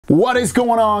What is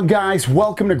going on, guys?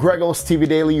 Welcome to Greggles TV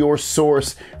Daily, your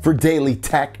source for daily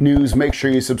tech news. Make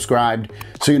sure you're subscribed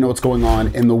so you know what's going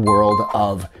on in the world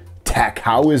of tech.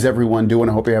 How is everyone doing?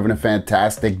 I hope you're having a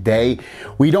fantastic day.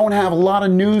 We don't have a lot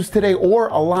of news today or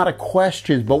a lot of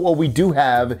questions, but what we do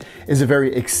have is a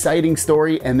very exciting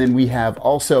story, and then we have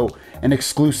also an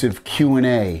exclusive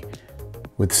Q&A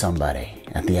with somebody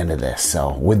at the end of this.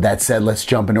 So with that said, let's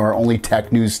jump into our only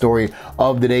tech news story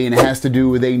of the day, and it has to do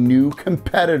with a new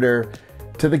competitor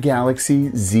to the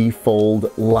Galaxy Z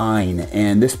Fold line.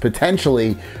 And this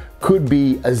potentially could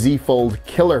be a Z Fold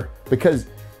killer because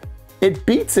it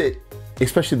beats it,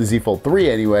 especially the Z Fold 3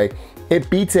 anyway. It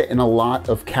beats it in a lot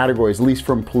of categories, at least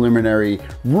from preliminary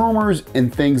rumors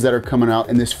and things that are coming out.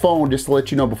 And this phone, just to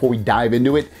let you know before we dive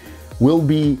into it, will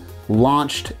be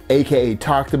launched, aka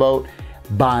talked about,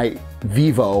 by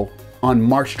Vivo on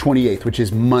March 28th, which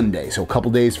is Monday. So a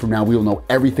couple days from now, we will know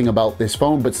everything about this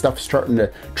phone, but stuff's starting to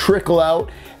trickle out.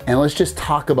 And let's just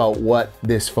talk about what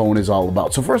this phone is all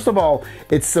about. So first of all,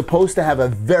 it's supposed to have a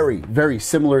very, very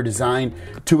similar design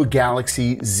to a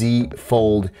Galaxy Z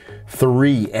Fold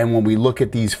 3. And when we look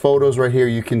at these photos right here,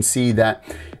 you can see that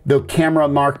the camera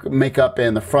makeup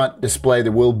and the front display,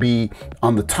 there will be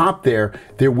on the top there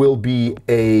will be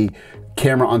a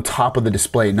camera on top of the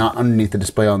display, not underneath the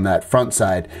display on that front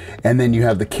side. And then you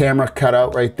have the camera cut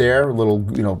out right there, a little,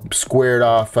 squared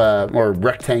off or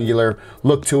rectangular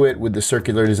look to it with the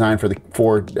circular design for the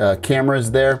four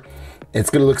cameras there.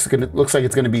 Looks like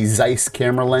it's gonna be Zeiss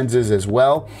camera lenses as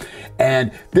well.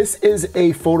 And this is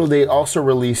a photo they also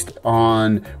released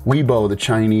on Weibo, the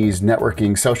Chinese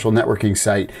social networking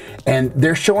site. And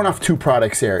they're showing off two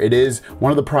products here.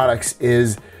 One of the products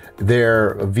is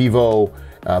their Vivo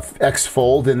X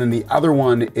Fold, and then the other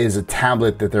one is a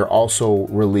tablet that they're also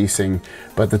releasing.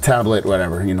 But the tablet,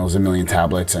 whatever, there's a million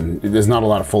tablets and there's not a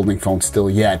lot of folding phones still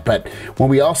yet. But when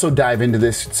we also dive into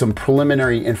this, some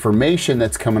preliminary information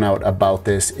that's coming out about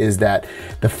this is that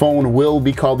the phone will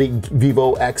be called the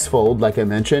Vivo X Fold, like I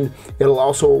mentioned. It'll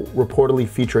also reportedly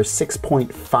feature a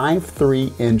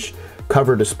 6.53-inch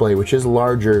cover display, which is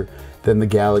larger than the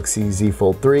Galaxy Z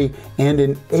Fold 3, and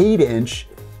an 8-inch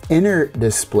inner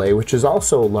display, which is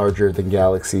also larger than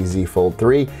Galaxy Z Fold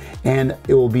 3, and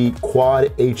it will be Quad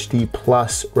HD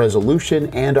Plus resolution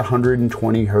and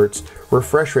 120 Hertz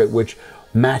refresh rate, which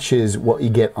matches what you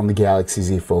get on the Galaxy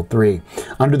Z Fold 3.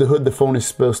 Under the hood, the phone is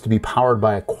supposed to be powered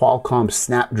by a Qualcomm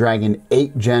Snapdragon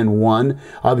 8 Gen 1.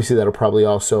 Obviously, that'll probably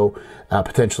also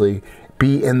potentially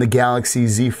be in the Galaxy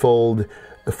Z Fold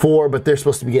 4, but they're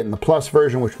supposed to be getting the Plus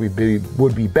version, which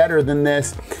would be better than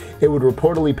this. It would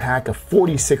reportedly pack a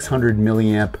 4600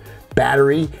 milliamp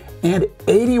battery and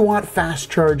 80-watt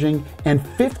fast charging and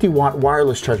 50-watt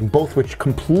wireless charging, both which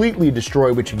completely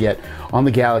destroy what you get on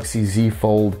the Galaxy Z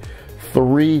Fold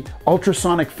 3.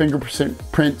 Ultrasonic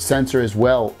fingerprint sensor as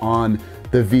well on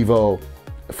the Vivo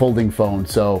folding phone.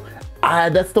 So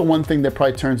that's the one thing that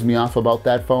probably turns me off about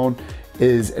that phone,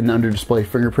 is an under display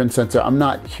fingerprint sensor. I'm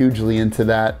not hugely into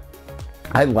that.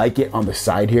 I like it on the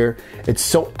side here. It's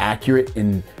so accurate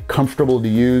and comfortable to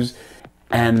use.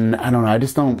 And I don't know,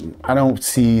 I don't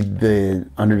see the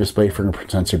under display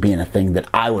fingerprint sensor being a thing that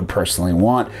I would personally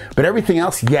want. But everything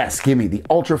else, yes, give me the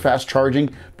ultra fast charging,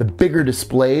 the bigger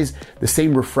displays, the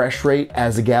same refresh rate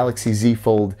as the Galaxy Z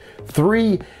Fold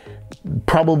 3,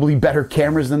 probably better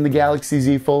cameras than the Galaxy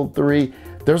Z Fold 3.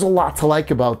 There's a lot to like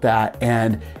about that.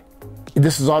 And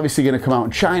this is obviously going to come out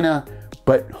in China,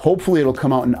 but hopefully it'll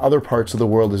come out in other parts of the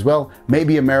world as well.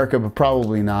 Maybe America, but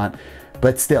probably not.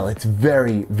 But still, it's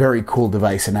very, very cool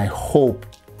device, and I hope,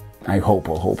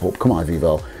 come on,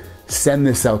 Vivo, send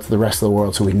this out to the rest of the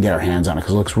world so we can get our hands on it,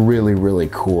 because it looks really, really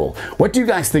cool. What do you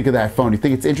guys think of that phone? Do you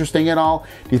think it's interesting at all?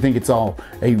 Do you think it's all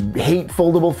a hate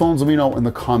foldable phones? Let me know in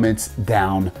the comments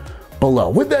down below.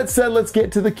 With that said, let's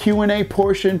get to the Q&A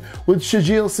portion with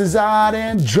Shajil Cezad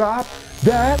and drop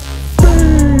that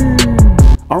boom.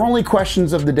 Our only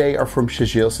questions of the day are from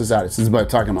Shajil Cezad. This is about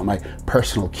talking about my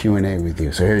personal Q&A with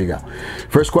you. So here you go.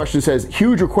 First question says,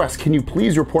 huge request. Can you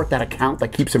please report that account that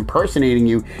keeps impersonating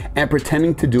you and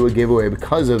pretending to do a giveaway?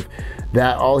 Because of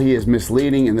that, all he is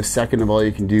misleading. And the second of all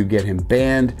you can do, get him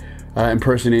banned.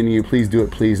 Impersonating you, please do it,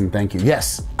 please, and thank you.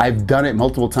 Yes, I've done it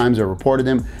multiple times. I reported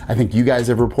him. I think you guys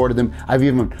have reported them. I've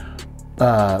even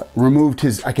removed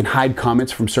I can hide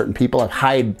comments from certain people.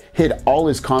 I've hid all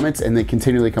his comments, and they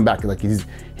continually come back. Like he's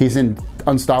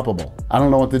unstoppable. I don't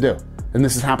know what to do. And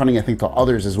this is happening, I think, to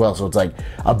others as well. So it's like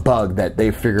a bug that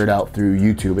they figured out through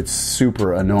YouTube. It's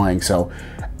super annoying. So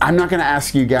I'm not gonna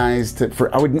ask you guys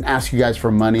I wouldn't ask you guys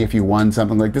for money if you won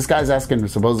something. Like this guy's asking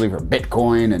supposedly for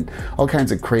Bitcoin and all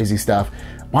kinds of crazy stuff.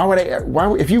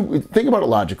 If you think about it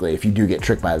logically, if you do get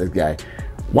tricked by this guy,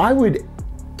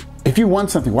 if you won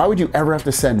something, why would you ever have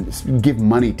to give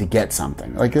money to get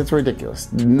something? Like, it's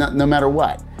ridiculous, no matter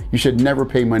what. You should never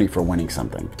pay money for winning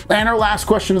something. And our last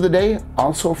question of the day,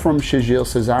 also from Shajil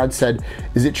Sazad, said,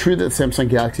 is it true that the Samsung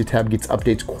Galaxy Tab gets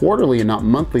updates quarterly and not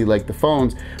monthly like the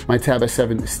phones? My Tab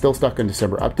S7 is still stuck on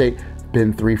December update,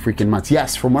 been 3 freaking months.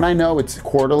 Yes, from what I know, it's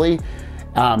quarterly.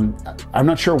 I'm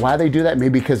not sure why they do that.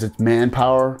 Maybe because it's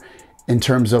manpower, in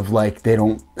terms of like they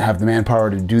don't have the manpower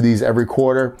to do these every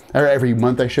quarter, or every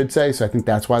month I should say. So I think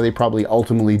that's why they probably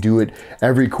ultimately do it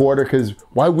every quarter, because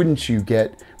why wouldn't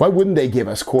they give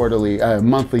us quarterly,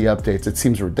 monthly updates? It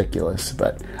seems ridiculous,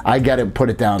 but I gotta put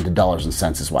it down to dollars and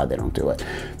cents is why they don't do it.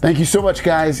 Thank you so much,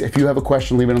 guys. If you have a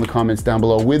question, leave it in the comments down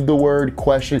below with the word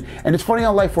question. And it's funny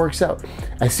how life works out.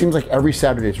 It seems like every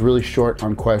Saturday it's really short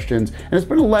on questions, and it's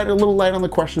been a little light on the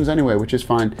questions anyway, which is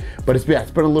fine, but it's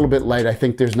been a little bit light. I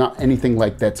think there's not anything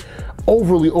like that's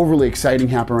overly exciting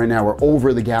happening right now. We're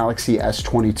over the Galaxy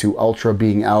S22 Ultra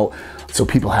being out, so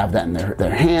people have that in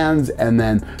their hands, and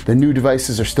then the new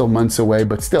devices are still months away,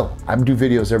 but still, I do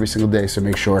videos every single day, so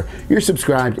make sure you're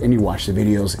subscribed and you watch the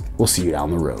videos. We'll see you down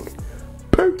the road.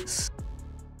 Peace.